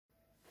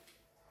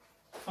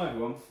Hi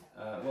everyone,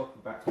 welcome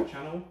back to the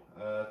channel.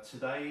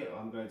 Today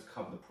I'm going to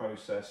cover the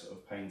process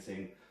of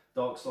painting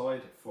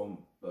Darkseid from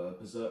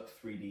Berserk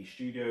 3D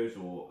Studios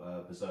or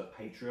Berserk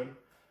Patreon.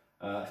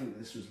 I think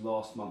this was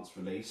last month's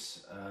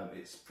release.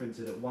 It's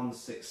printed at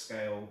 1/6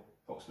 scale,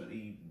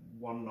 approximately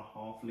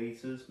 1.5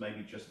 litres,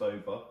 maybe just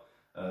over,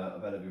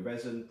 of Elegoo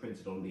resin,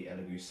 printed on the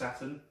Elegoo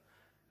Saturn.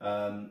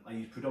 I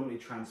use predominantly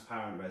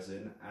transparent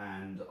resin,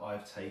 and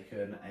I've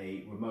taken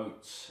a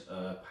remote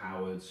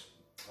powered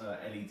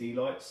LED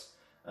lights,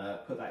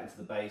 put that into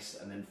the base,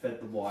 and then fed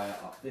the wire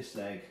up this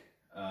leg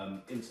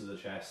into the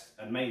chest,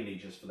 and mainly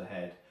just for the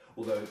head,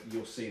 although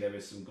you'll see there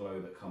is some glow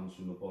that comes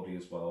from the body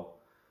as well.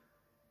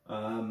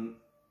 And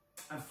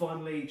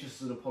finally,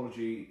 just an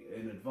apology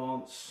in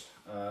advance,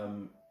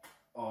 the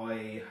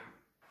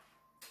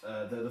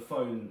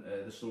phone,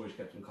 the storage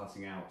kept on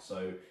cutting out,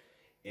 so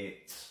there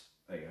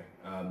you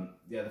go.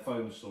 Yeah, the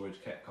phone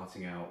storage kept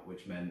cutting out,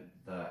 which meant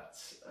that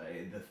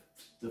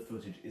the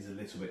footage is a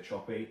little bit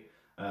choppy,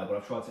 but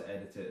I've tried to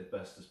edit it as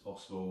best as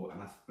possible,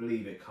 and I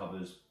believe it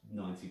covers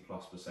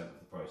 90+% of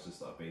the process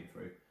that I've been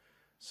through.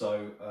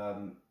 So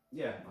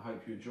yeah, I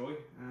hope you enjoy,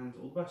 and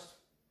all the best.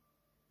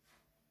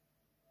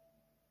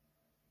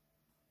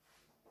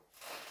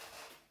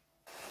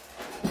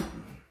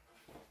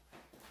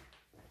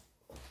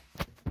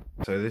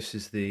 So this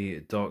is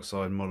the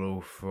Darkseid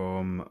model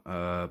from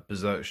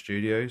Berserk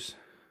Studios.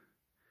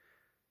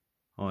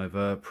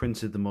 I've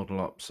printed the model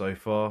up so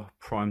far,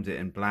 primed it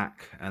in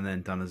black, and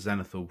then done a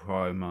zenithal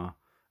primer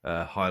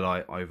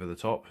highlight over the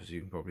top, as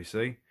you can probably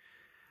see.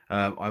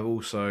 I've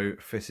also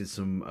fitted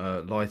some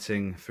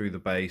lighting through the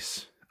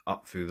base,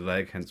 up through the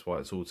leg, hence why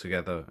it's all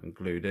together and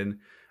glued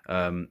in,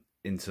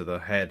 into the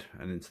head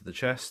and into the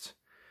chest.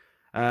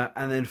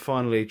 And then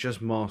finally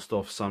just masked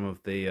off some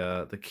of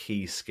the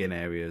key skin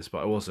areas,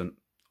 but I wasn't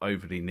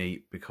overly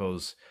neat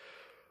because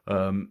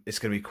it's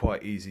going to be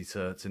quite easy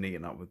to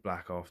neaten up with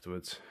black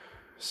afterwards.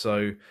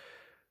 So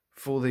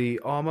for the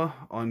armour,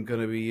 I'm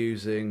going to be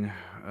using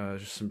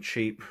just some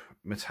cheap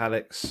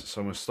metallics.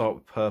 So I'm going to start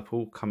with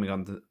purple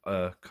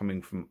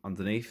coming from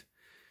underneath,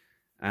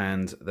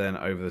 and then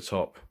over the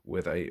top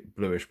with a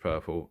bluish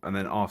purple, and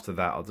then after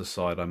that I'll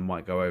decide I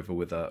might go over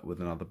with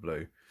another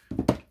blue.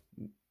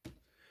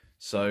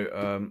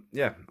 So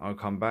yeah, I'll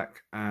come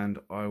back and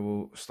I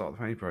will start the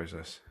painting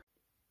process.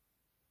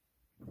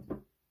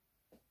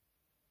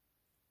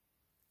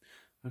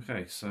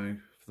 Okay, so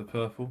for the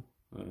purple,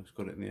 I've just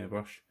got it in the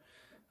airbrush.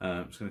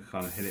 I'm just going to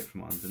kind of hit it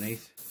from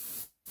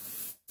underneath.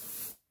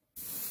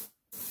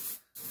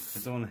 I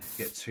don't want to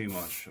get too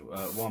much.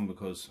 One,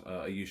 because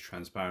I use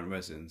transparent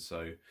resin,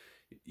 so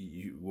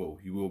you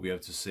will be able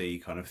to see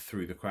kind of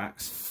through the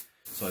cracks.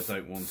 So I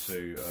don't want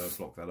to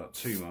block that up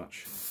too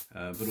much,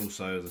 but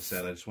also, as I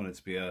said, I just want it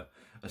to be a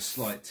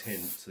slight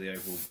tint to the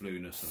overall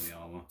blueness of the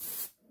armour.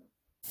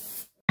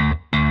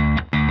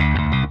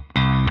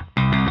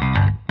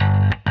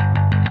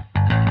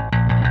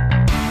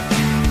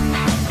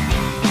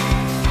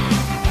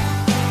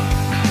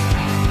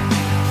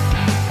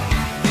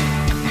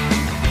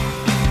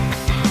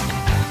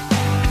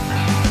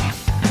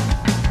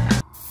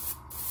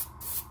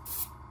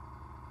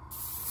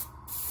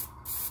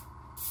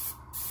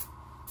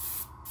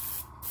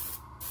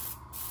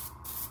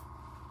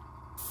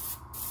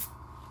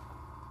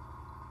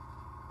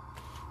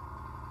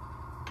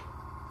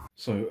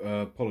 So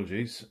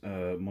apologies,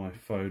 my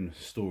phone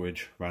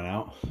storage ran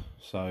out,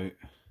 so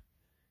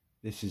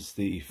this is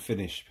the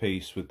finished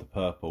piece with the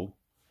purple.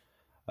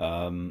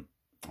 I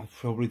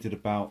probably did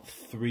about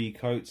 3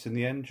 coats in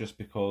the end, just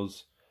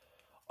because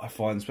I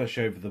find,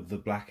 especially over the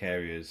black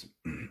areas,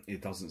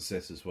 it doesn't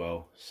sit as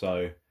well.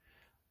 So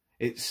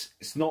it's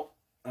not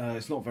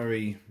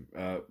very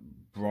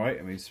bright.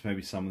 I mean, it's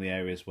maybe some of the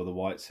areas where the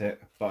whites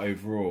hit, but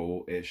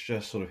overall it's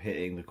just sort of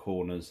hitting the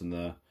corners and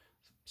the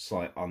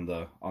slight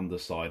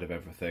underside of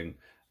everything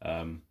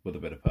with a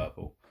bit of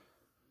purple.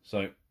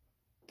 So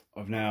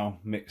I've now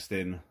mixed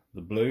in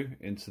the blue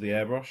into the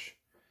airbrush,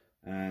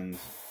 and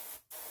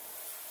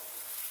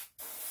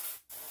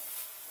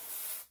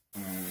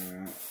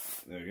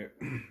there we go.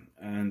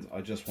 And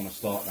I just want to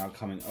start now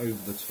coming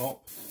over the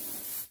top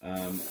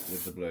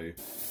with the blue.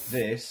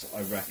 This,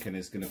 I reckon,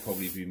 is going to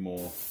probably be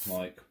more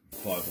like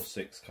 5 or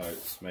 6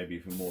 coats, maybe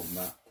even more than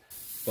that.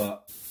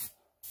 But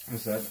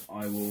as I said,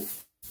 I will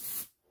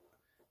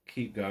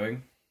keep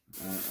going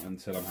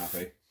until I'm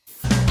happy.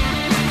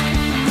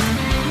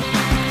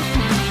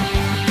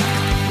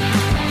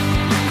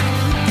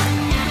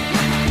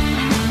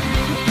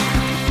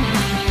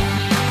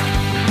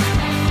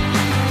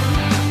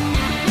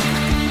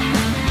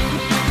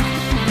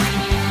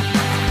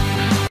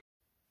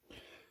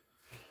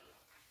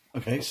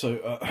 Okay,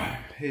 so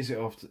this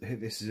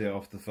is it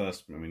after the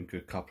first,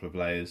 good couple of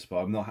layers, but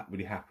I'm not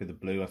really happy with the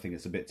blue. I think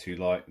it's a bit too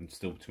light and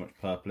still too much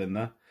purple in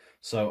there.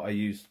 So I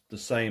used the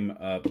same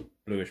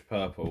bluish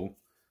purple,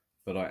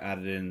 but I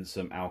added in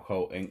some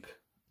alcohol ink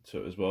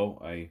to it as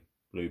well, a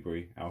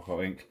blueberry alcohol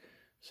ink.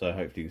 So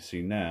hopefully you can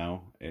see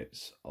now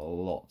it's a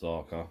lot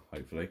darker,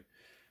 hopefully.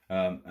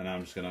 And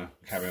I'm just going to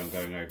carry on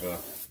going over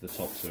the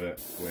tops of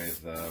it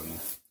with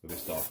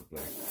this darker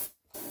blue.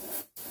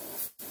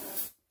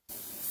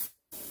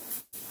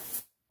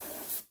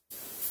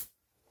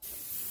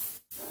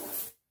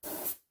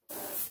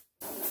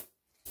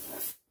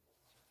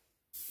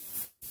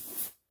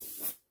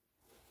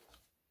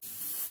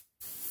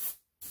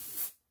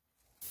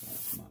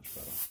 That's much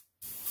better.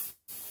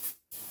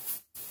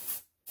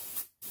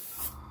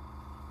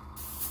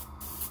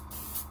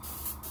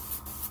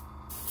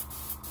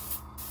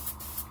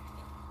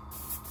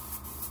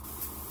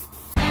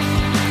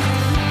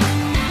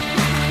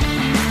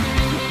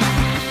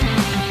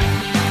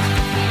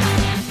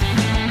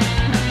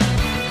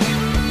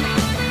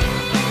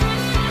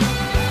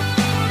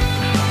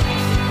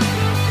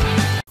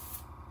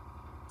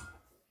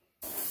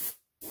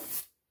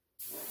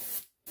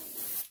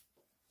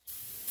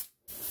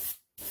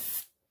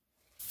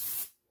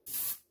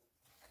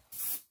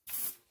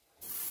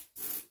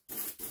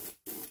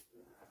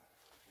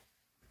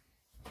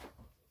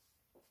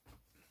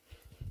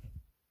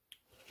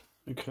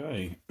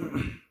 Okay,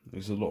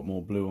 there's a lot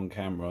more blue on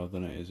camera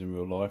than it is in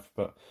real life,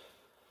 but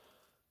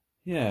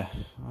yeah,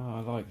 I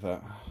like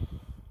that.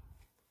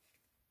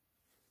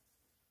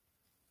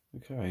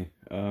 Okay,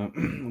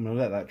 I'm gonna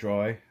let that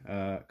dry,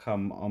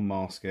 come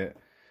unmask it.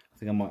 I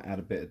think I might add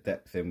a bit of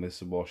depth in with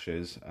some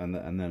washes, and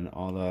then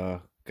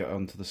I'll get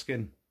onto the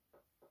skin.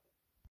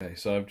 Okay,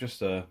 so I've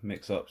just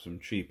mixed up some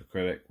cheap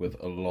acrylic with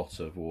a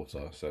lot of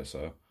water, so it's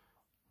a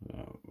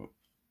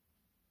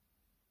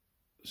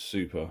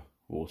super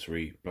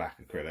watery black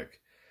acrylic,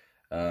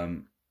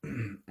 and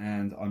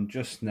I'm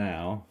just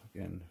now,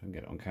 again, if I can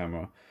get it on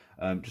camera,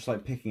 just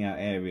like picking out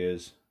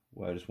areas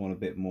where I just want a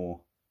bit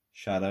more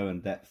shadow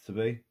and depth to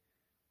be.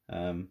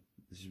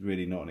 This is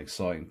really not an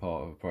exciting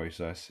part of the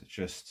process. It's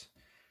just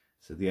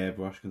so the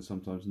airbrush can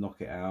sometimes knock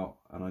it out,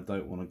 and I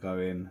don't want to go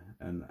in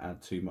and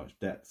add too much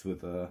depth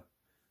with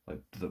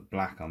like the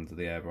black under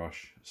the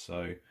airbrush. So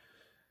I'm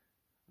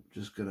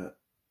just gonna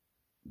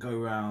go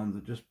around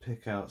and just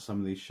pick out some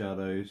of these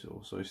shadows,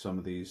 also some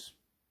of these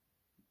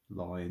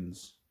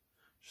lines.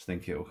 Just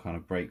think it will kind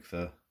of break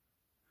the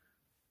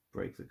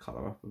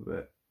colour up a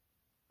bit.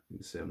 You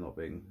can see I'm not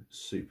being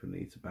super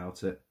neat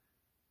about it.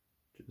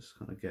 Just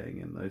kind of getting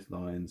in those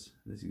lines.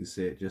 As you can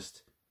see, it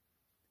just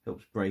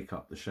helps break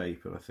up the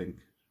shape, and I think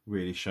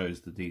really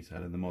shows the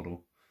detail in the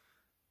model.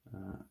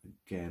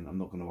 Again, I'm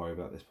not going to worry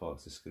about this part,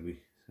 because this is going to be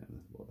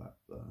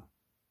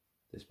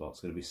this part's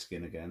going to be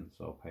skin again,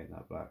 so I'll paint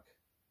that black.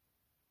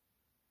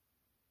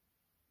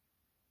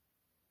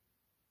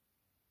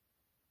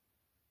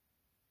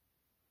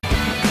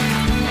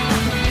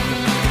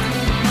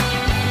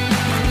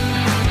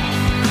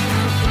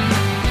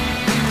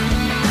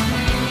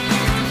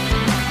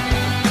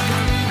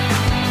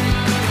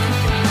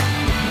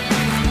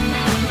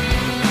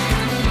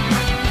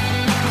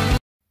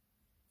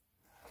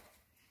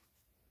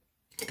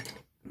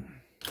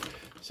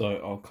 So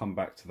I'll come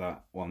back to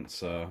that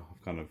once I've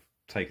kind of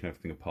taken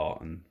everything apart,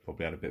 and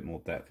probably add a bit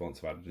more depth once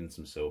I've added in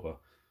some silver.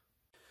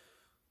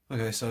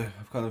 Okay, so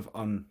I've kind of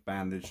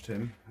unbandaged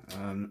him,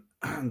 and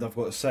I've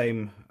got the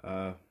same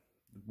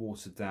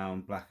watered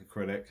down black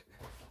acrylic,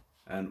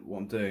 and what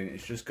I'm doing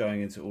is just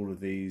going into all of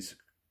these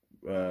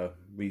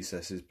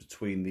recesses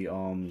between the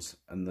arms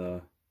and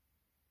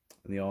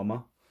the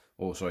armour,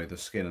 or sorry, the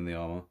skin and the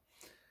armour,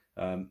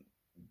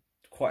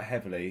 quite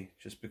heavily,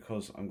 just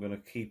because I'm going to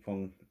keep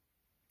on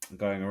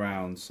going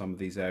around some of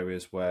these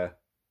areas where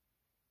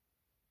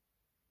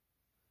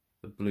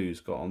the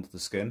blue's got onto the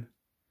skin,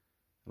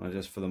 and I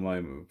just for the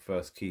moment would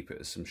first keep it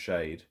as some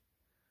shade,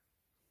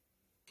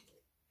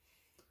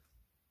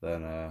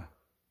 then I'd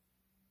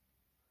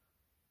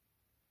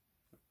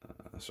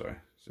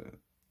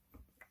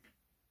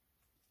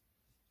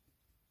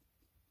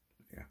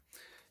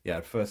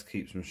first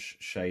keep some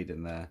shade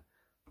in there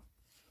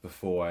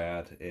before I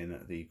add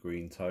in the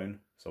green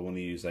tone. So I want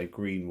to use a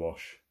green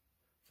wash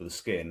for the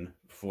skin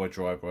before I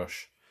dry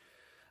brush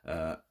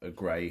a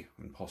grey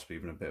and possibly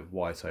even a bit of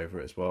white over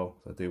it as well.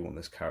 So I do want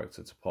this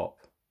character to pop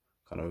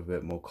kind of a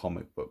bit more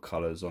comic book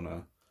colours on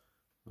a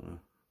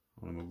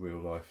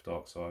real life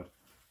Darkseid.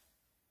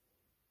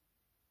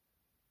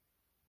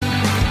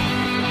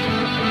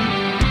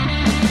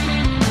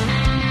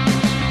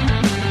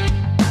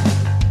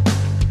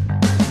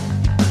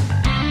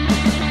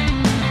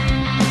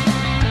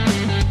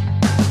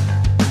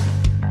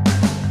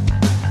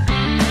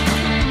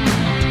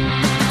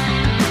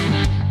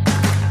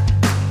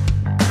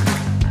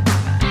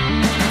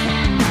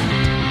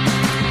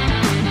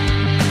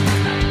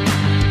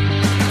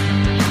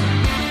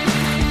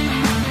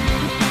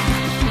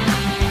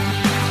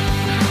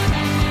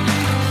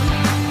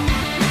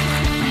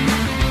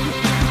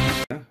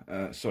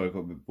 Sorry, I got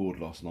a bit bored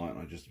last night and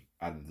I just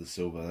added the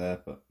silver there,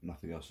 but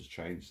nothing else has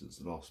changed since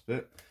the last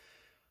bit.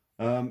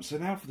 So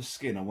now for the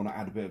skin, I want to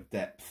add a bit of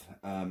depth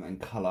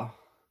and colour.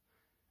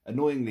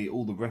 Annoyingly,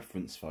 all the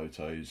reference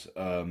photos,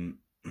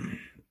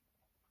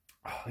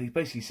 he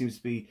basically seems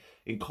to be,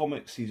 in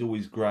comics he's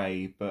always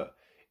grey, but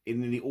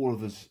in nearly all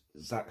of the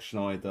Zack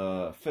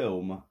Snyder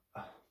film,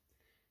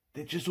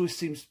 there just always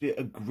seems to be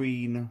a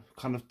green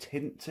kind of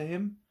tint to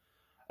him.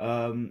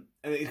 And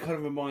it kind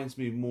of reminds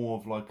me more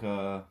of like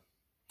a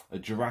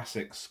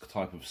Jurassic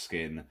type of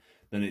skin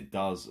than it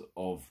does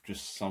of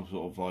just some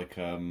sort of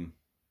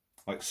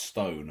like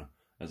stone,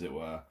 as it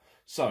were.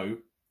 So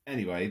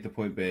anyway, the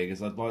point being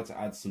is I'd like to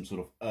add some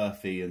sort of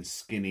earthy and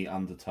skinny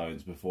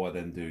undertones before I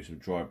then do some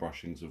dry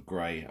brushings of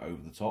grey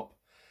over the top.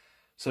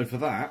 So for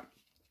that,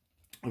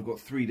 I've got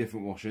 3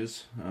 different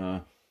washes.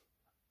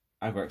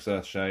 Agrax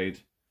Earth Shade,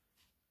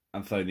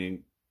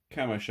 Anthonian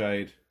Camo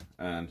Shade,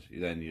 and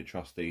then your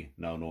trusty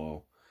Nuln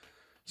Oil.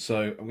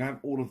 So I'm going to have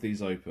all of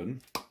these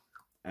open,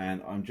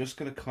 and I'm just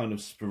going to kind of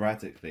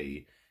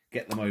sporadically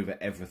get them over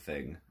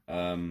everything.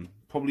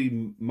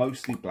 Probably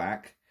mostly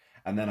black,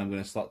 and then I'm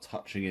going to start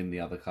touching in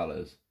the other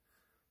colours.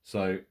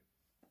 So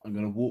I'm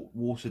going to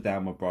water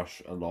down my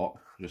brush a lot,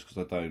 just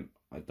because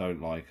I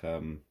don't like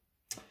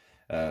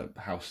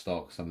how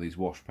stark some of these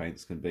wash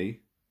paints can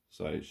be.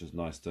 So it's just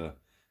nice to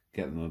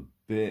get them a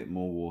bit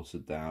more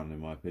watered down, in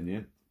my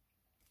opinion.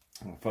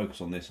 I'll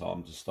focus on this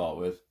arm to start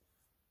with.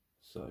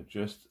 So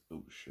just,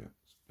 oh shit,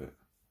 it's a bit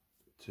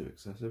too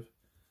excessive.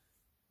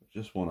 I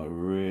just want to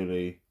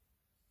really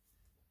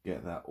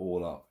get that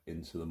all up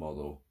into the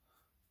model.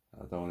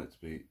 I don't want it to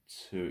be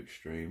too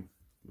extreme,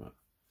 but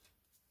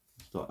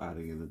start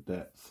adding in the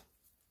depth.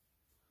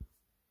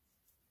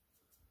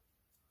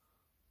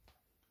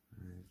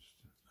 And just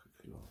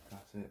quickly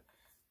pat it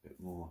a bit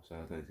more so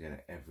I don't get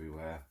it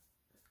everywhere.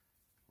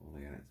 I want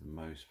to get it to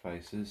most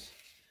places.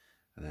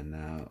 And then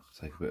now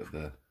take a bit of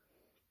the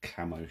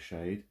camo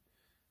shade,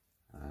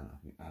 and I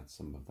can add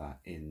some of that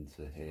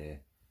into here.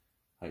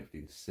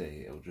 Hopefully you can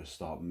see it'll just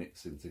start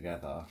mixing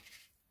together.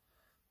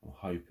 I'm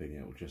hoping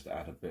it will just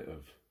add a bit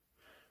of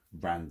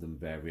random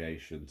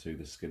variation to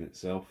the skin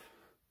itself.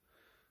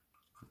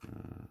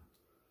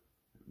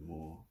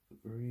 More of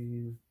the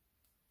green.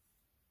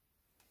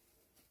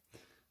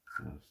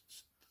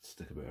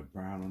 Stick a bit of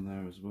brown on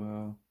there as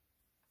well.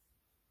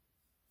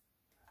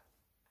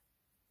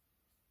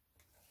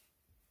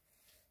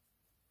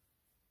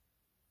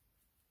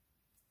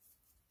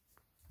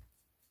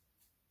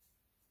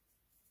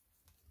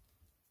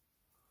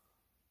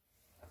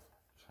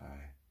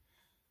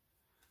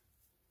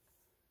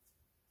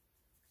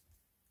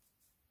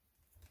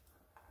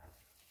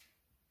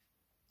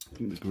 I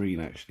think the green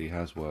actually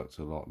has worked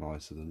a lot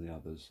nicer than the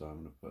others, so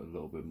I'm going to put a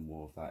little bit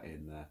more of that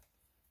in there.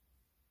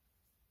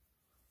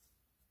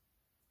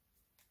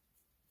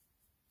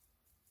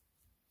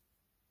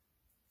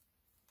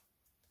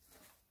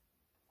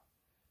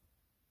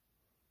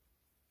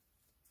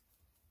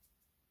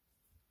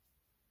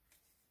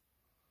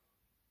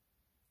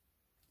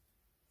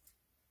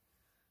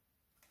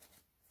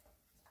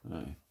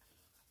 I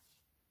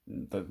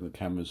don't think the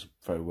camera's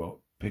very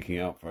well picking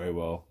up very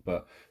well,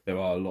 but there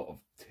are a lot of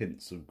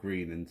tints of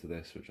green into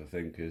this, which I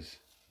think is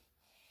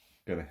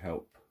going to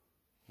help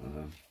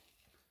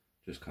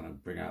just kind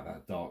of bring out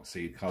that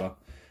Darkseid colour,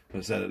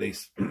 but at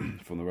least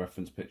from the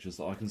reference pictures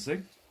that I can see.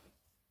 Go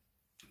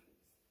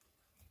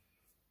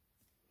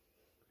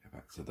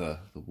back to the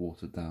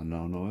watered down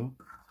Nuln Oil.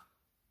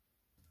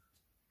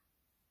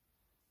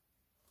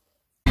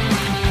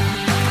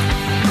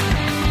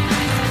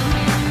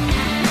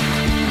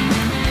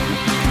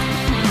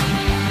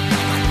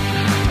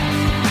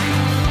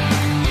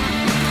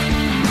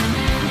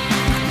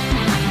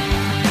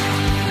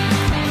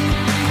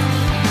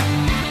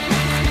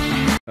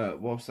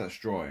 Whilst that's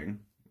drying,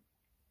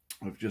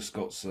 I've just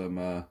got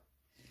some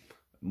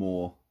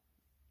more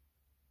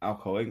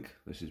alcohol ink.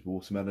 This is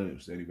watermelon. It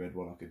was the only red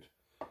one I could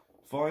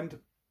find.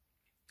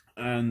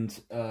 And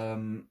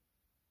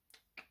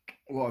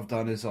what I've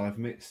done is I've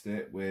mixed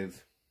it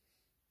with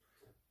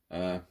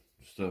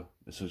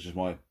this is just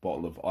my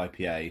bottle of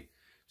IPA.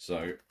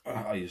 So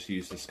I just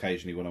use this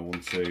occasionally when I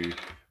want to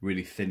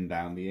really thin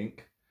down the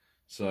ink.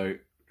 So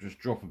just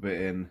drop a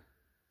bit in.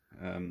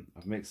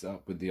 I've mixed it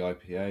up with the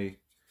IPA.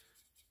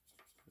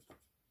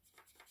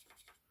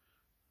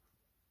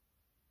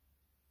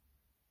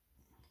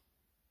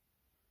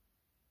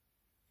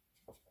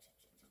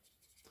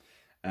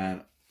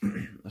 And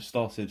I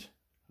started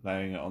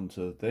layering it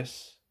onto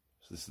this.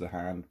 So this is the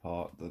hand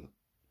part, the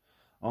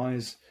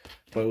eyes.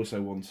 But I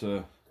also want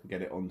to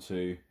get it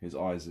onto his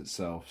eyes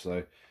itself.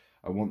 So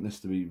I want this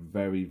to be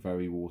very,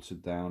 very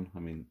watered down. I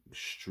mean,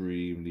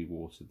 extremely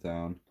watered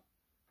down.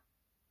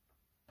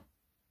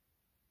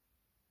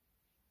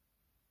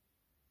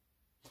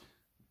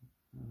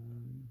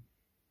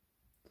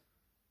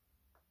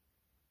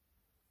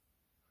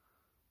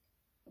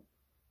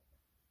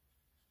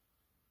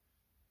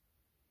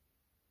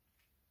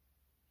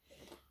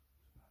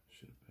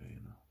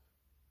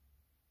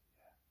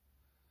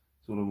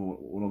 So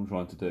all I'm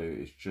trying to do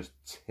is just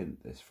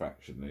tint this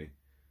fractionally.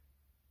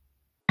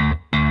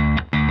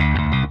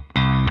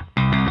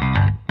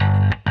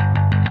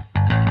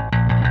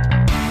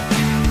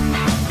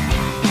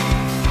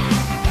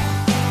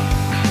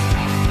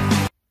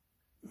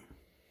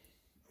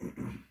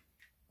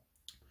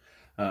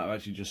 I've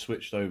actually just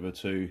switched over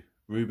to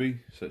Ruby,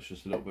 so it's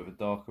just a little bit of a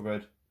darker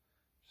red.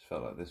 Just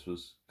felt like this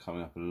was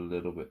coming up a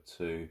little bit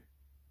too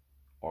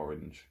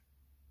orange,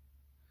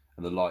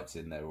 and the lights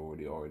in there are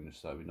already orange,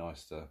 so it'd be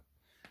nice to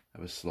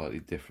have a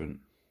slightly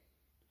different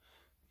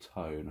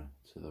tone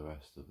to the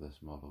rest of this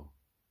model.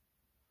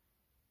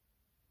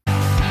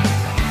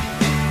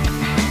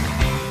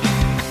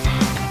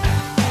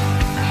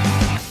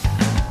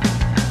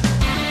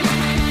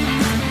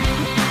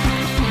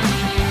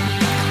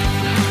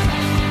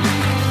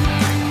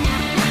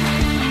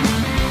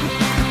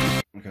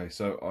 Okay,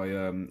 so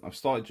I've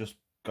started just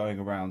going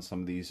around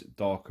some of these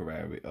darker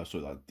areas,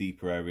 sort of like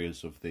deeper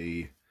areas of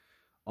the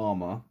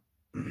armour.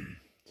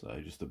 So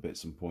just the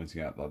bits I'm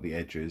pointing out, like the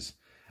edges,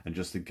 and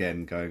just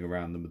again going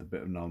around them with a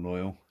bit of Nuln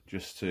Oil,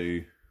 just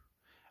to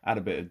add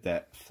a bit of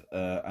depth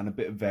and a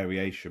bit of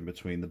variation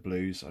between the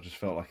blues. I just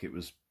felt like it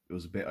was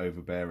a bit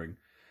overbearing.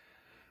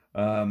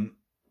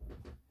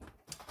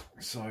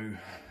 So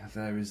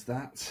there is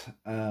that.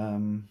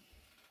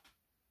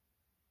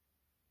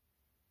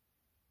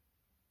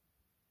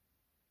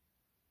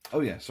 Oh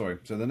yeah, sorry.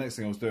 So the next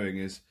thing I was doing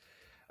is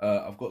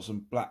I've got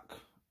some black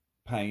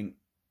paint,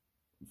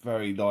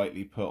 very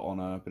lightly put on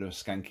a bit of a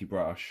skanky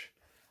brush,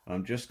 and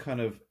I'm just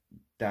kind of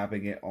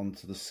dabbing it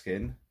onto the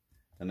skin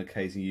and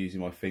occasionally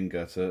using my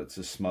finger to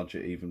smudge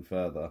it even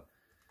further.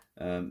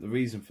 The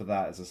reason for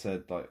that, as I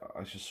said, like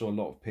I just saw a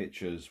lot of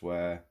pictures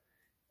where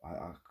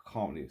I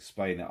can't really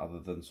explain it other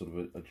than sort of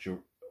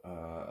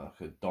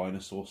like a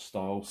dinosaur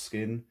style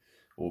skin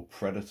or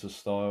predator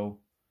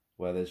style,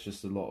 where there's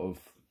just a lot of,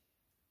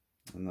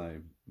 I don't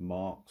know,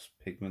 marks,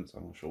 pigments,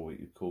 I'm not sure what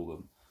you'd call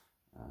them.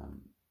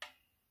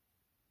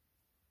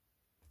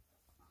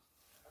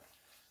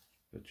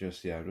 But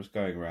just, yeah, I'm just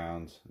going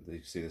around. You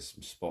can see there's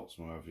some spots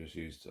where I've just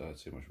used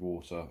too much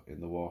water in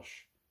the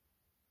wash.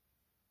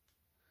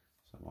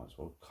 So I might as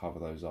well cover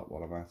those up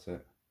while I'm at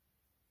it.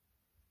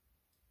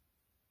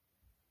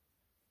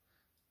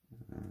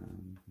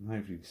 And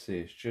hopefully you can see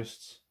it's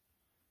just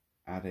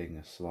adding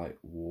a slight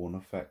worn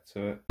effect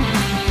to it.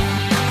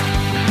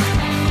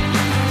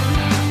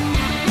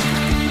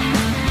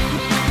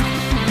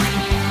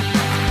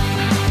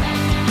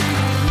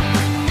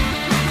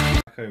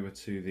 Back over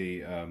to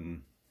the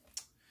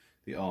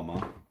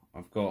armour.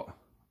 I've got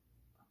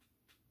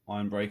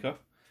Iron Breaker,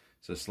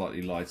 so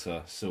slightly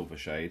lighter silver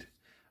shade,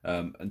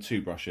 and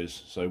two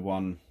brushes. So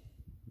one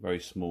very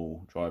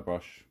small dry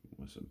brush,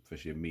 with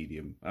officially a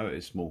medium. Oh, it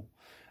is small,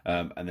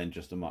 and then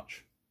just a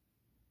much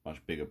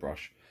bigger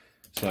brush.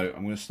 So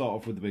I'm going to start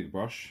off with the big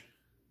brush,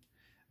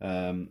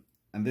 and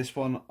this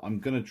one I'm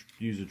going to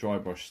use a dry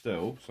brush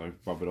still, so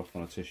rub it off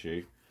on a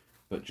tissue,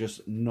 but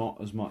just not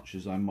as much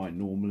as I might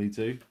normally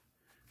do.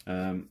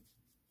 And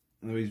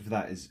the reason for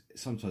that is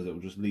sometimes it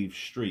will just leave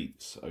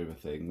streaks over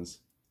things,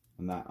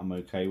 and that I'm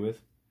okay with.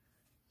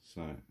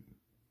 So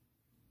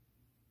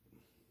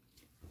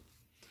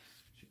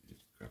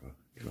just grab a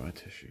dry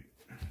tissue.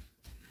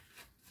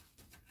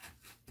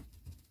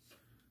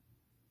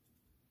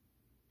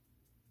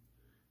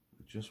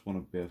 I just want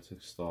to be able to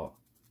start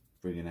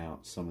bringing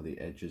out some of the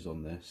edges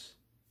on this.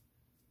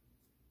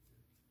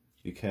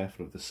 Be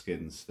careful of the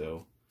skin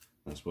still.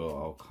 As well,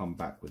 I'll come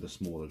back with a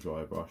smaller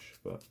dry brush,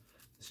 but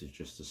this is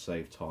just to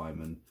save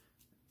time, and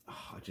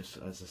I just,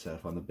 as I said, I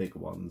find the bigger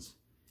ones,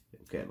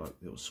 it'll get like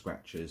little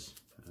scratches,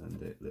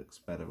 and it looks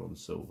better on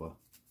silver.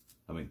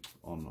 I mean,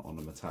 on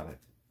a metallic.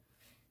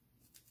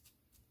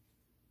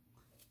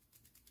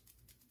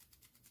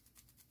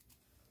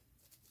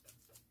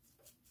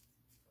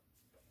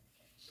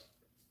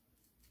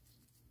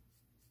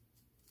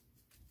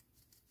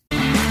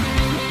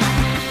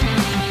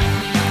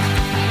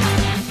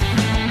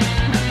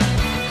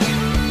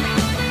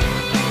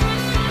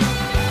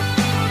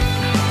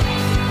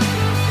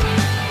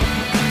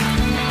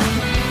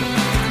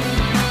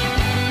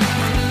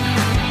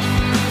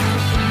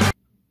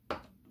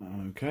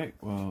 Okay,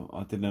 well,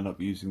 I didn't end up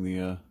using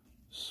the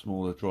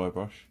smaller dry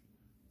brush,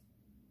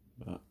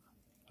 but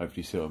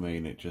hopefully you see what I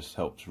mean. It just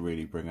helps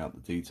really bring out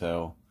the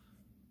detail,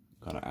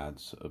 kind of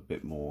adds a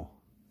bit more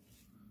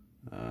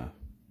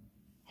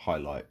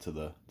highlight to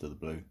the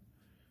blue.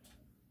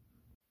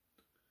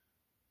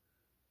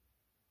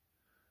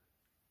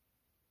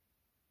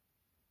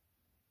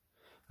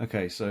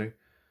 Okay, so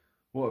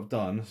what I've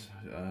done,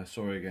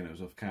 sorry again it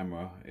was off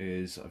camera,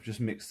 is I've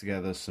just mixed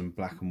together some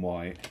black and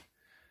white.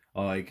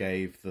 I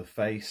gave the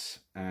face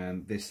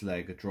and this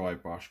leg a dry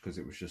brush because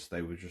they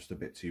were just a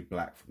bit too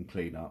black from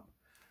cleanup.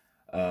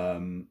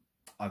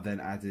 I've then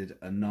added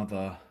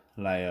another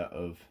layer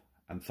of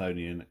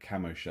Anthonian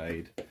camo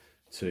shade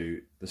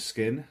to the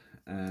skin,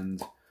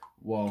 and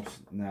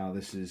whilst now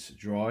this is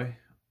dry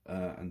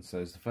and so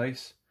is the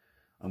face,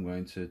 I'm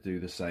going to do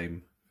the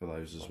same for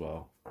those as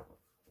well.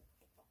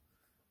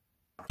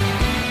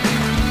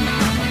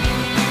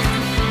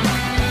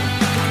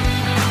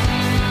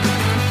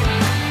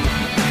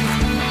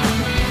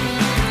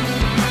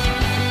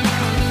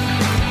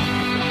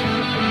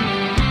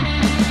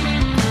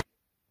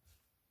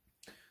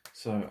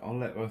 So I'll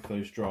let both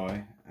those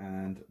dry,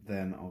 and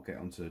then I'll get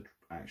onto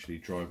actually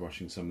dry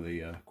brushing some of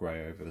the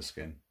grey over the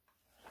skin.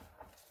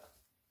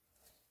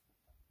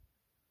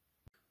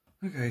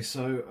 Okay,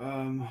 so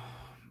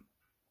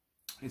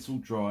it's all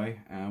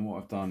dry, and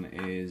what I've done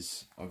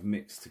is I've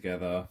mixed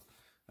together,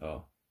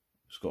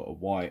 it's got a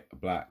white, a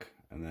black,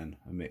 and then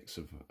a mix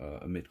of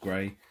a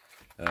mid-grey,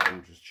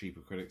 all just cheap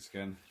acrylics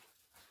again.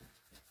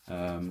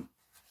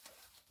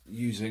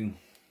 Using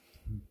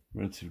a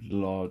relatively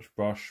large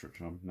brush,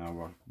 which I'm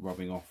now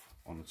rubbing off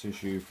on the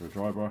tissue for a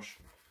dry brush.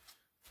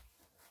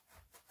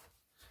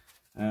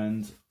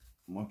 And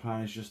my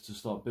plan is just to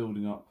start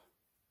building up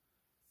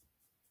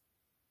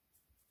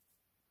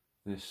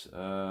this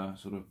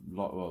sort of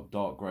light, well,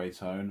 dark grey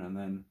tone, and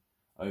then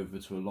over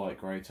to a light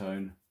grey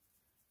tone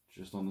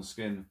just on the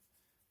skin.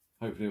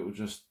 Hopefully it will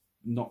just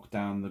knock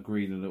down the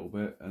green a little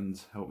bit and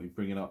help me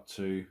bring it up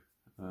to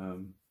a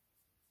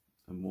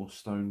more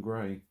stone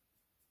grey.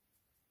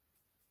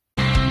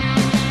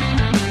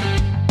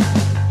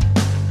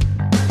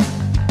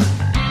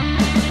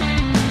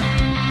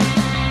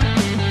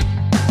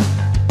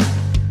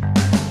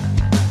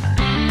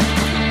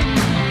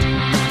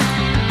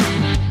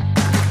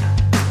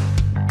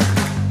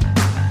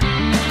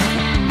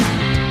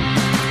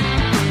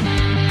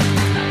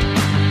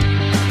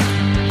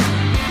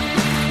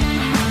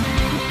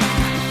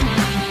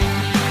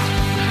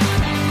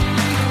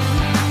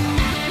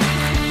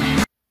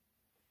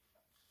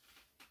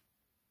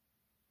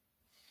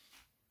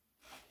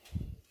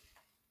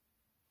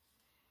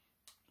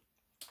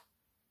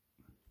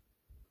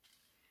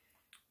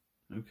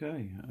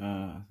 Okay,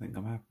 I think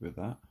I'm happy with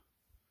that.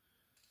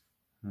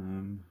 So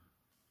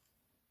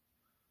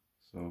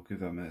I'll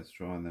give that a minute to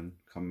dry and then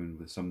come in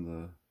with some of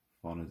the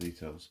finer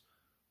details.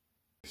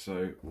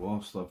 So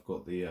whilst I've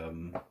got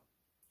the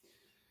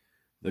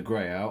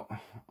grey out,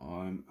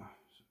 I'm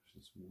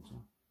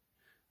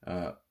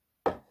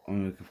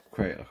going to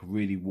create like a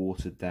really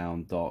watered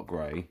down dark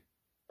grey.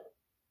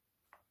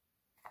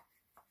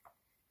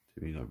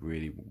 To be like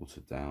really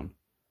watered down.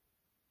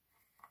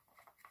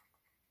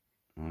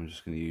 I'm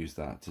just going to use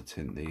that to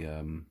tint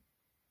the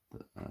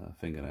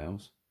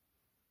fingernails.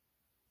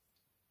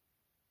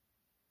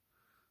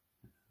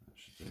 That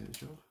should do the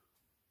job.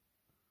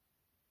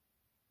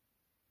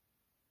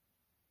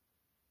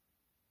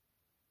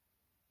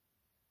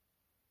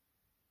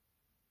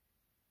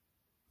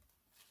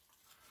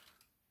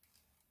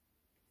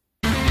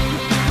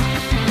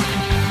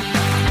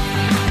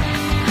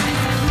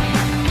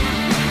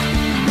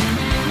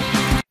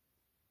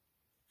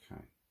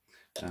 Okay.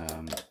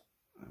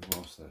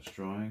 Whilst that's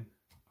drying,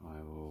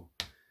 I will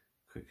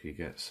quickly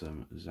get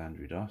some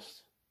Xandri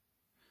dust.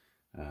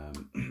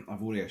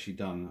 I've already actually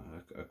done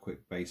a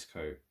quick base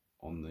coat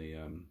on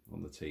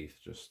the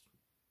teeth just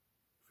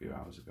a few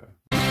hours ago.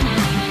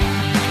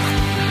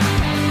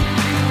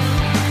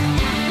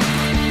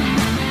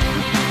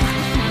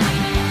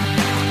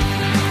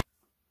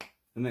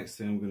 The next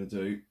thing I'm going to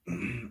do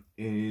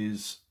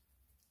is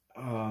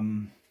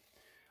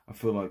I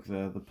feel like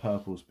the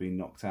purple's been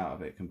knocked out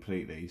of it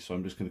completely, so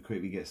I'm just going to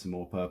quickly get some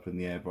more purple in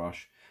the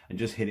airbrush and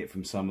just hit it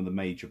from some of the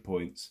major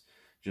points,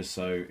 just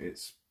so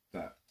it's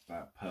that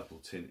purple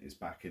tint is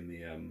back in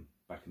the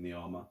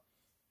armour.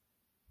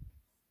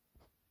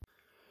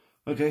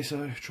 Okay,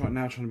 so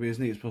trying to be as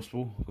neat as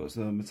possible. I've got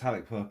the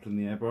metallic purple in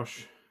the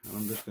airbrush, and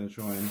I'm just going to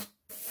try and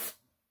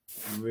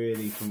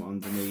really from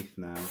underneath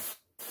now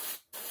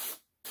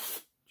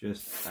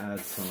just add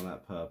some of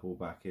that purple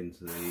back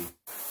into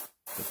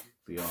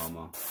the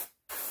armour.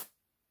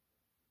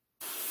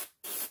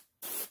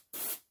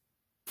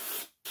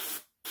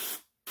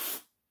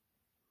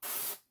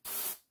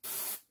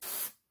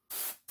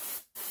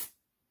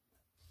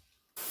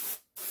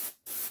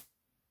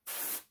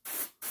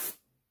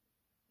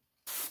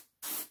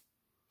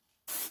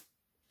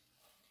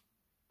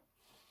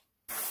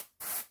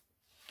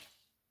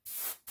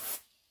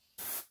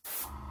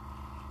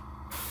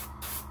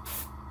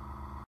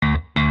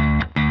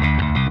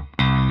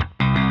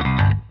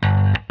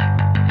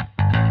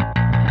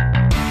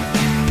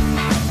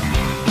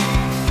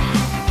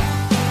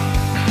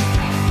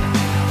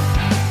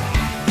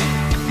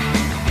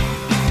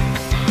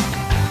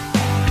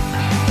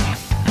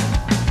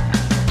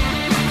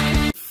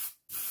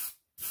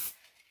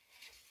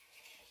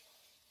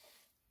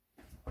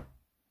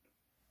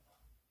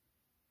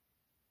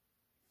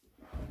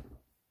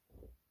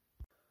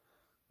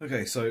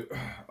 Okay, so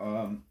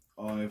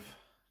I've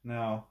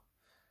now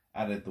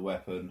added the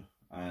weapon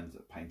and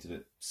painted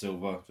it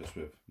silver, just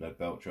with lead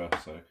belcher,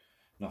 so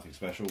nothing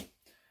special.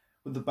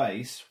 With the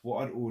base,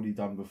 what I'd already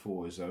done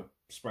before is I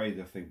sprayed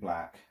the thing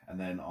black, and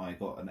then I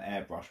got an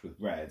airbrush with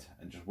red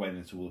and just went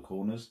into all the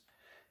corners.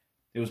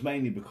 It was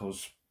mainly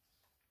because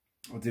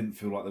I didn't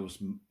feel like there was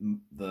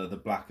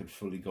the black had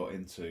fully got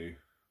into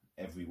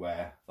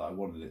everywhere that I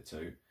wanted it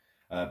to,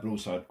 but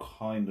also I'd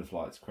kind of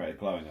like to create a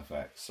glowing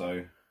effect.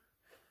 So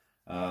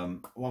what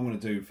I'm going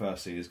to do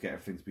firstly is get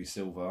everything to be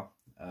silver,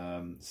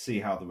 see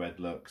how the red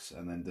looks,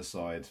 and then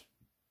decide,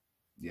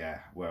 yeah,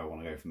 where I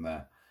want to go from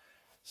there.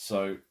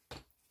 So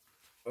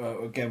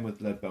again with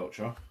lead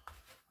belcher,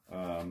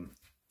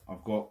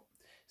 I've got,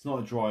 it's not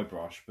a dry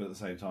brush, but at the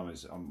same time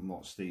I'm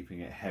not steeping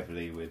it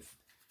heavily with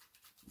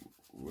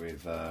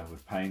with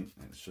paint.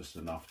 It's just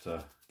enough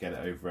to get it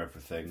over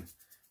everything,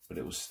 but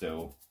it will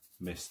still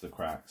miss the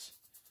cracks.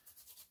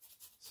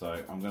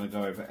 So I'm going to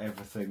go over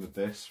everything with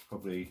this,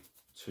 probably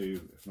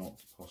 2, if not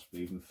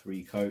possibly even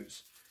 3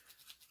 coats.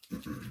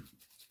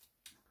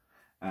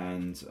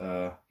 And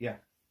yeah.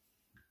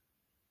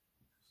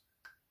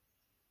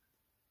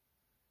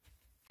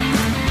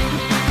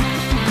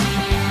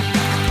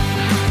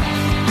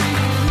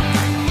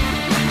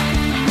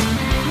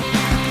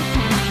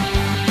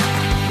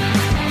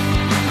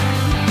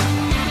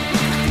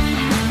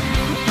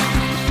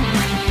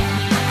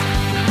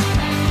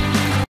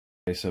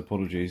 Okay, so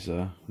apologies,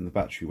 when the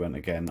battery went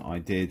again, I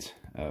did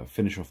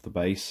finish off the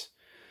base.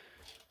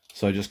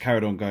 So I just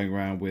carried on going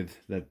around with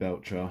lead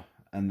belcher,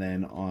 and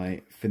then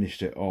I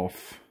finished it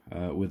off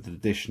with the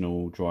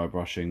additional dry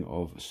brushing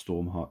of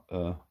Storm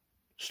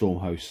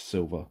Host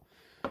Silver.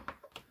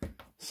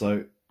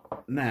 So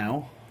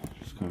now,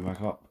 just coming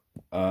back up,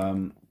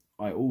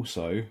 I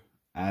also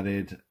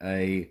added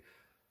a,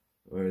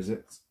 where is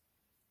it?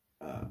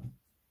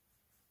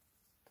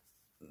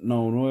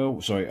 Nuln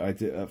Oil. Sorry, I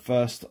did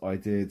first I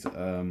did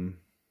an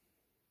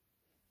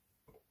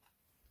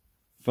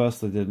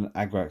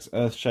Agrax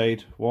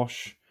Earthshade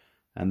wash,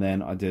 and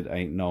then I did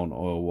a Nuln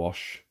Oil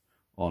wash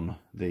on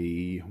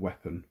the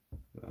weapon,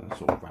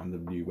 sort of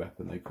random new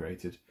weapon they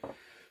created.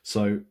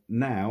 So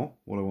now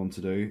what I want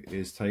to do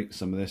is take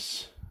some of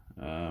this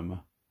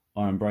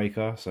Iron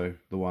Breaker, so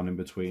the one in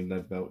between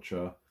Lead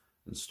Belcher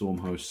and Storm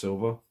Host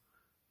Silver,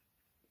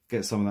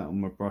 get some of that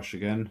on my brush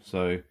again.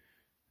 So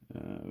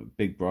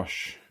big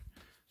brush,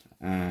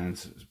 and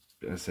as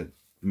I said,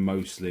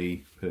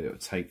 mostly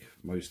take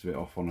most of it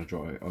off on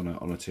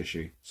a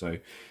tissue. So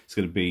it's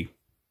going to be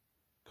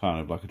kind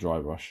of like a dry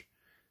brush.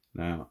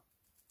 Now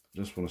I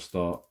just want to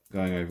start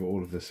going over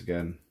all of this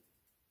again,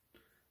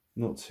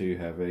 not too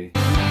heavy.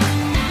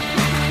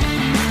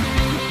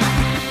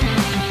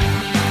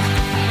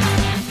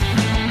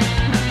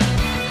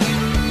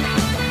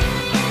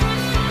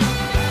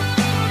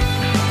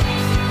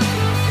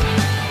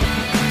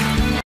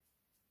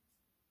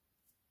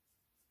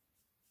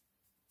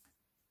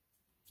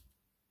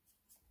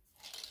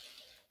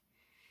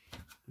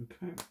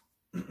 Okay,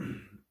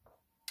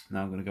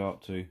 now I'm going to go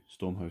up to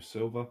Storm Host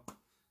Silver.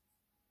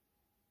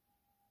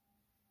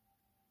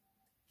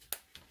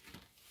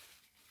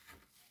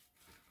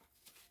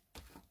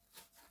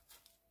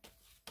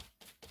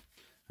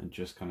 And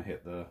just kind of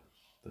hit the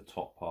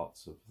top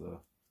parts of the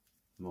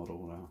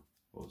model now,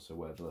 also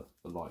where the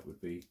light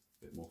would be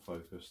a bit more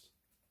focused.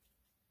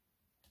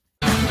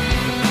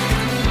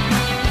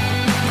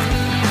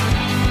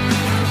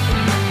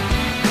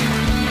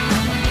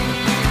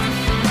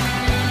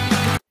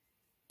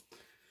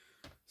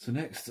 So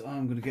next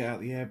I'm going to get out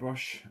the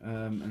airbrush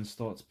and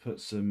start to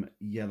put some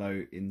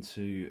yellow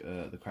into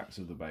the cracks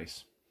of the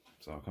base.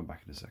 So I'll come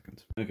back in a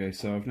second. Okay,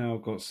 so I've now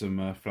got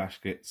some Flash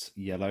Glitz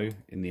yellow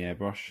in the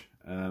airbrush,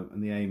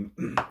 and the aim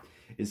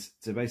is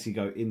to basically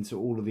go into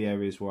all of the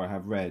areas where I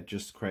have red,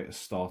 just to create a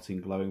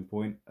starting glowing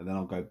point, and then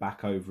I'll go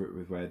back over it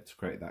with red to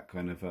create that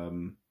kind of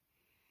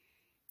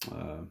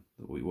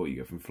what you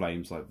get from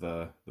flames, like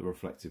the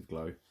reflective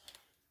glow.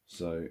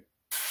 So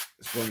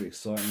it's going to be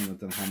exciting, and I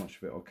don't know how much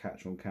of it I'll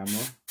catch on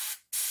camera.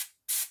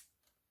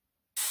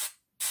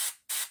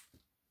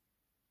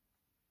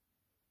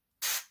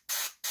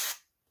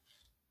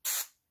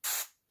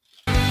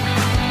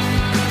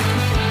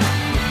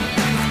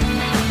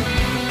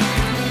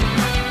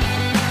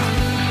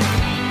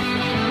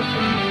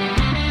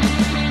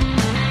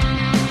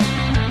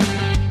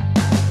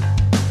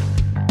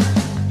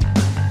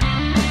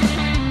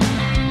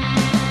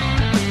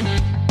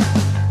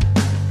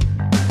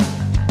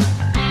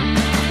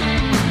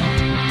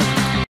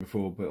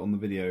 But on the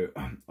video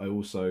I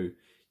also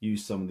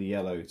used some of the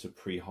yellow to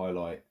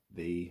pre-highlight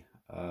the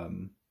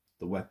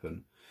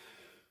weapon.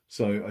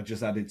 So I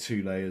just added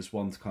 2 layers,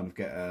 one to kind of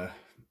get a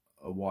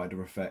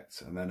wider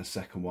effect, and then a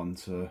second one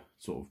to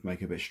sort of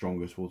make it a bit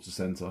stronger towards the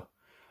centre.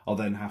 I'll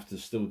then have to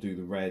still do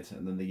the red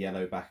and then the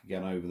yellow back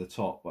again over the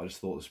top, but I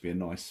just thought this would be a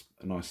nice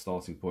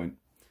starting point.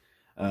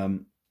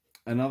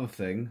 Another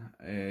thing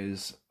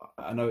is,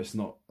 I know it's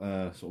not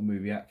sort of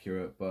movie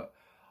accurate, but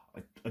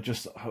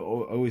I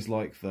always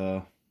like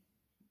the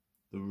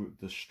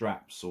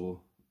straps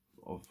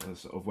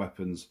of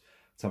weapons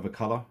to have a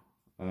colour.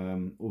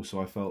 Also,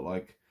 I felt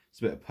like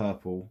a bit of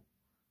purple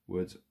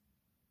would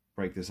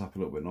break this up a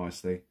little bit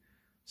nicely.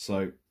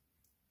 So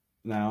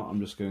now I'm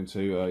just going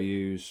to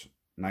use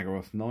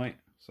Nagaroth Night,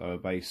 so a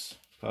base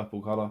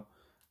purple colour,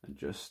 and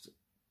just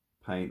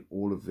paint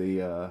all of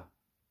the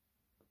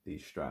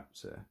these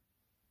straps here.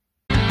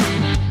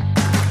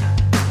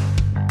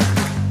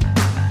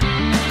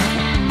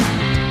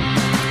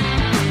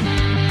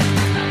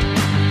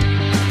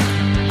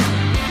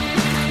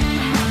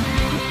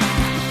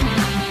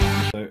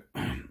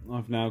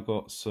 I've now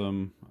got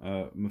some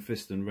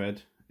Mephiston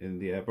red in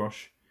the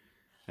airbrush,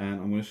 and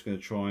I'm just going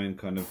to try and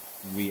kind of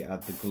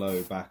re-add the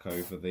glow back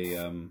over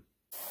the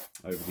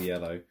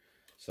yellow.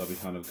 So I'll be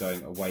kind of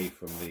going away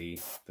from the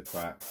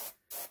crack,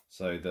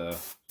 so the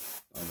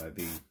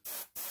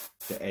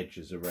the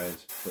edges are red,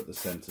 but the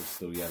centre's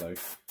still yellow.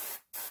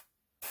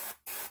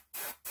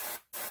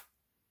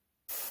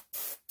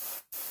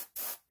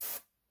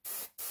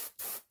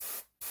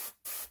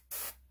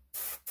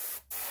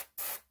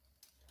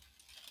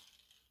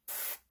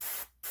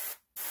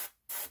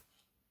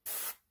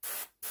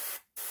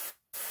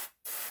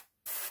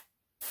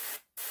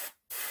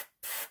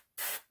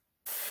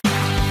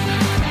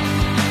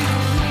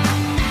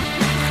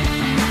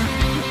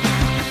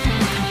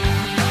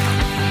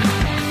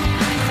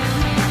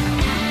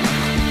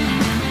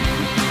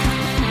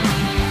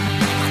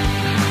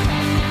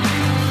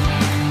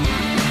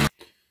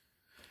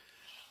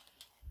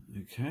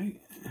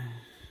 Okay.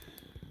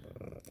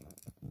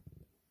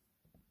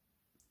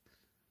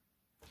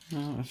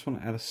 Now I just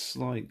want to add a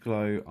slight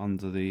glow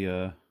under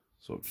the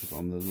sort of just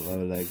on the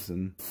lower legs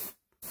and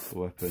the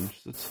weapon,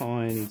 just a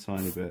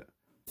tiny bit.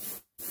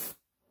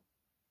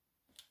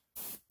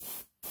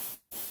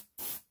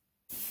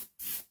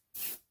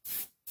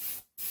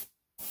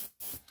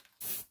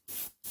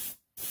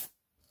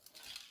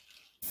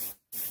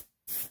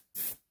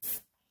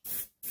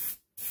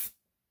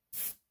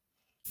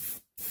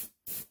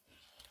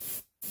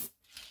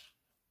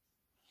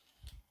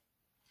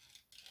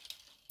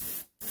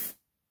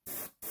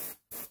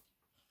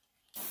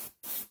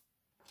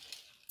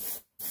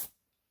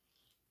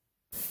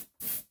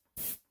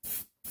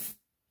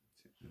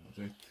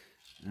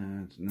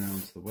 And now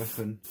onto the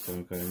weapon, so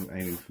I'm going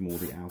aiming from all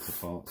the outer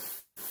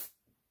parts.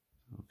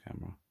 Oh,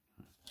 camera.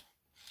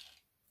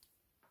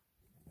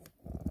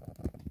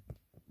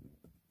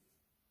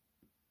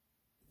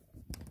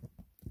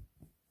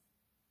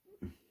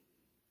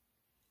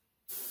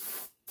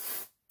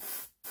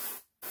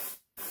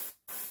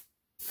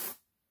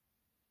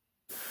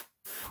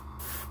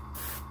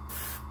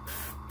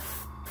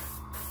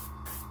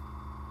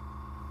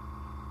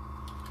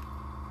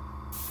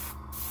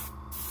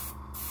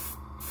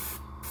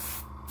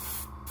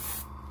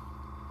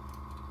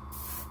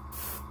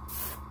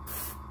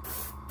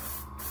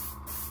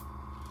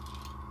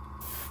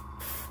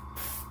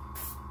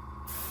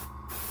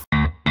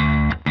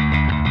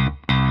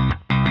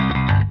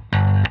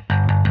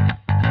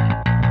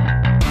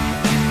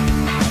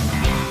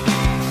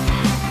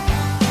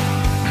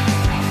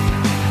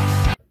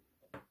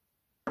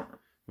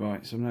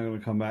 Right, so I'm now going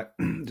to come back,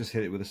 just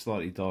hit it with a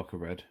slightly darker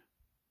red.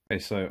 Okay,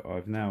 so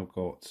I've now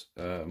got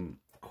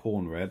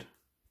corn red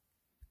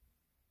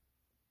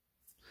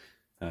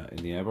in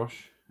the airbrush,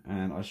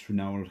 and I just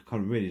now want to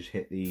kind of really just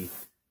hit the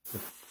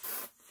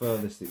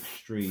furthest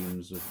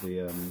extremes of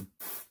the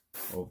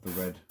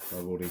red that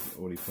I've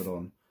already put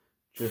on,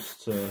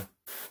 just to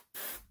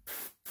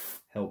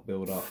help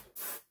build up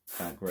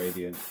that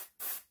gradient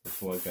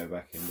before I go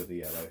back in with the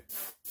yellow.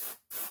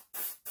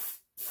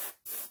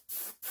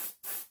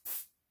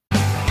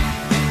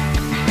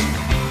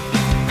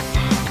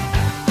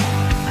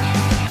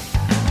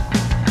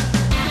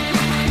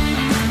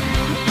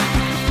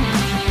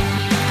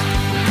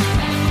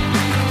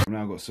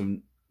 I've got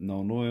some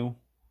Nuln Oil,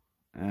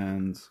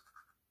 and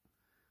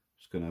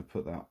just going to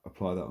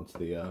apply that onto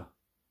the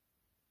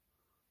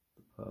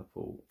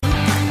purple. Okay,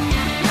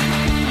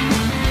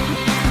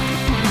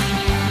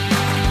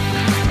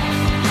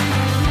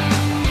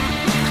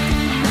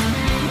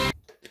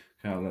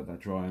 I'll let that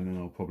dry and then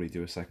I'll probably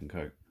do a second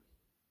coat.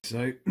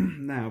 So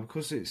now,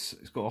 because it's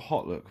got a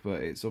hot look,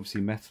 but it's obviously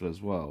metal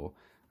as well,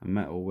 and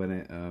metal, when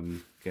it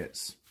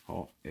gets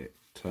hot, it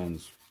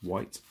turns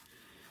white.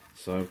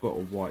 So I've got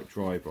a white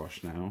dry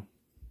brush now,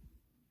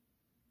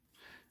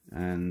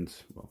 and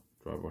well,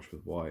 dry brush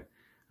with white.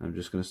 I'm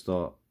just going to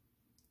start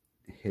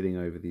hitting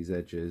over these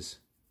edges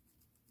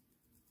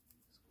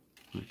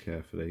quite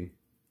carefully.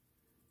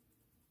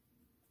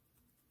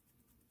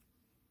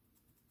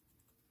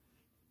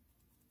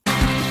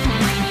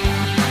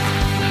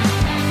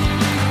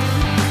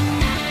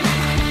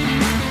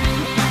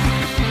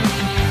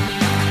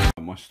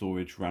 My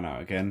storage ran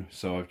out again,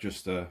 so I've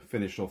just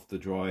finished off the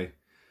dry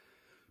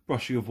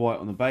brushing of white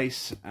on the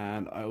base,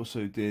 and I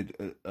also did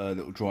a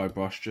little dry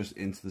brush just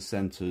into the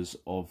centres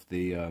of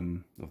the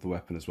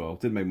weapon as well.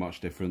 Didn't make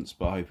much difference,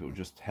 but I hope it will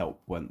just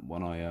help when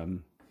I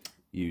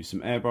use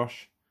some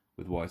airbrush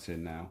with white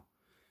in now.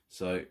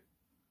 So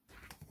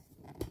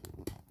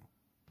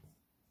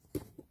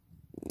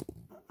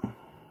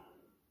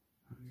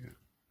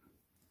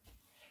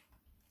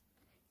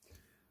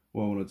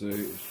what I want to do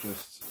is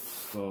just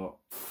start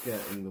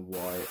getting the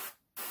white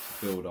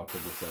to build up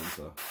in the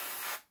centre.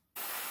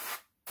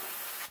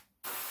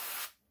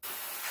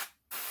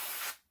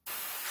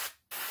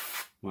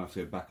 Might have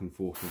to go back and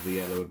forth with the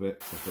yellow a bit,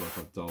 because I feel like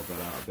I've dulled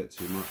that out a bit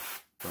too much.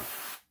 But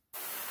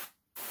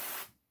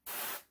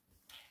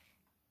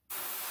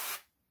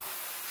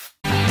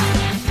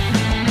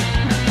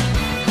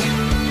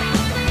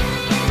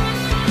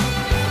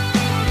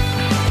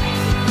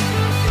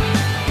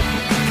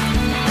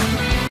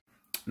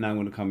now I'm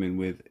going to come in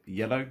with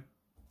yellow,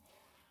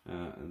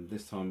 and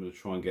this time I'm going to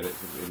try and get it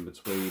in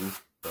between,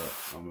 but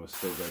I'm going to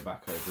still go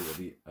back over with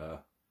the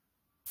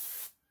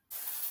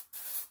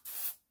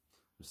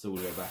still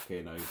go back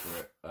in over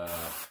it,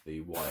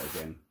 the white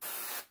again.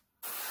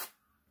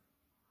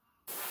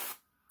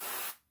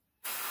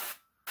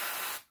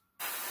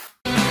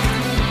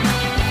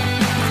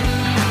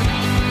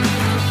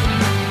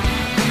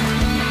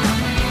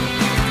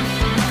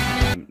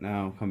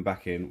 went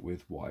back in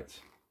with white.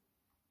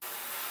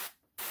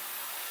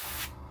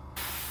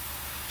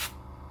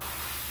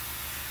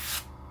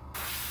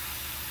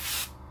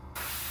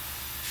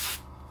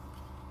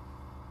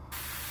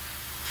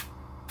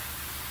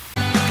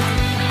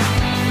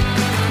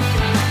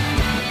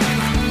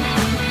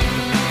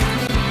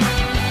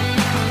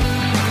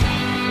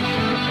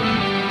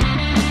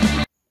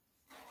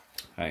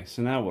 Okay,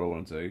 so now what I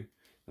want to do,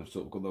 I've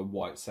sort of got the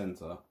white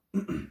centre,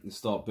 is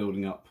start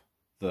building up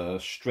the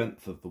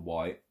strength of the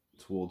white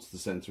towards the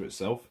centre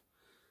itself.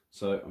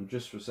 So I'm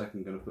just for a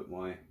second going to put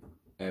my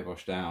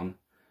airbrush down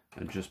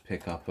and just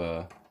pick up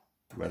a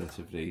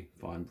relatively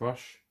fine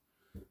brush.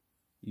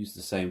 Use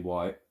the same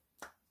white,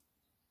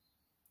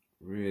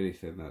 really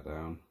thin that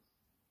down.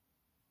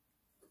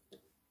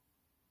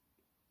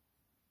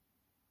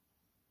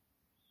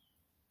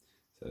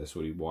 So it's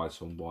really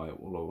white on white.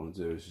 All I want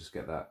to do is just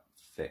get that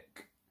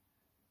thick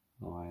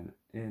line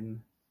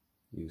in.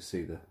 You can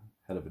see the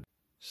hell of a...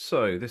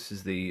 So this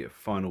is the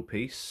final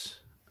piece.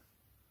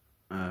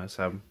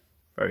 So I'm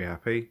very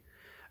happy.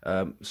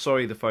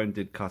 Sorry the phone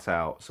did cut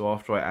out. So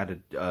after I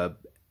added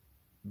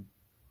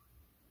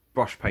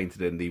brush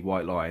painted in the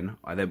white line,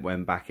 I then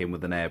went back in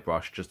with an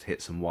airbrush just to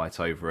hit some white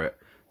over it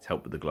to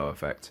help with the glow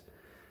effect.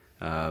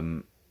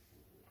 I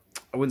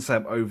wouldn't say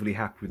I'm overly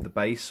happy with the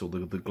base or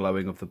the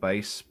glowing of the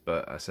base,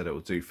 but I said it will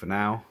do for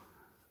now.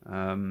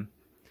 And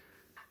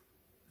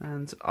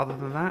other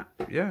than that,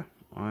 yeah,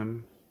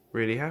 I'm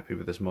really happy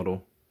with this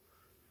model.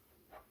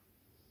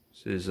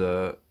 This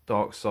is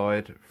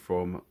Darkseid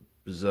from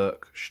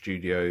Berserk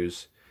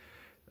Studios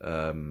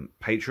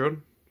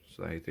Patreon.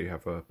 So they do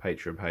have a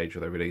Patreon page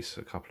where they release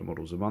a couple of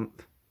models a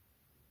month.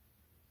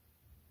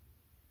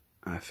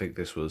 I think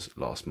this was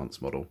last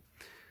month's model.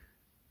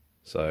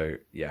 So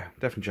yeah,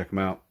 definitely check them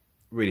out.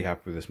 Really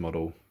happy with this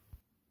model.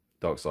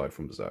 Darkseid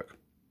from Berserk.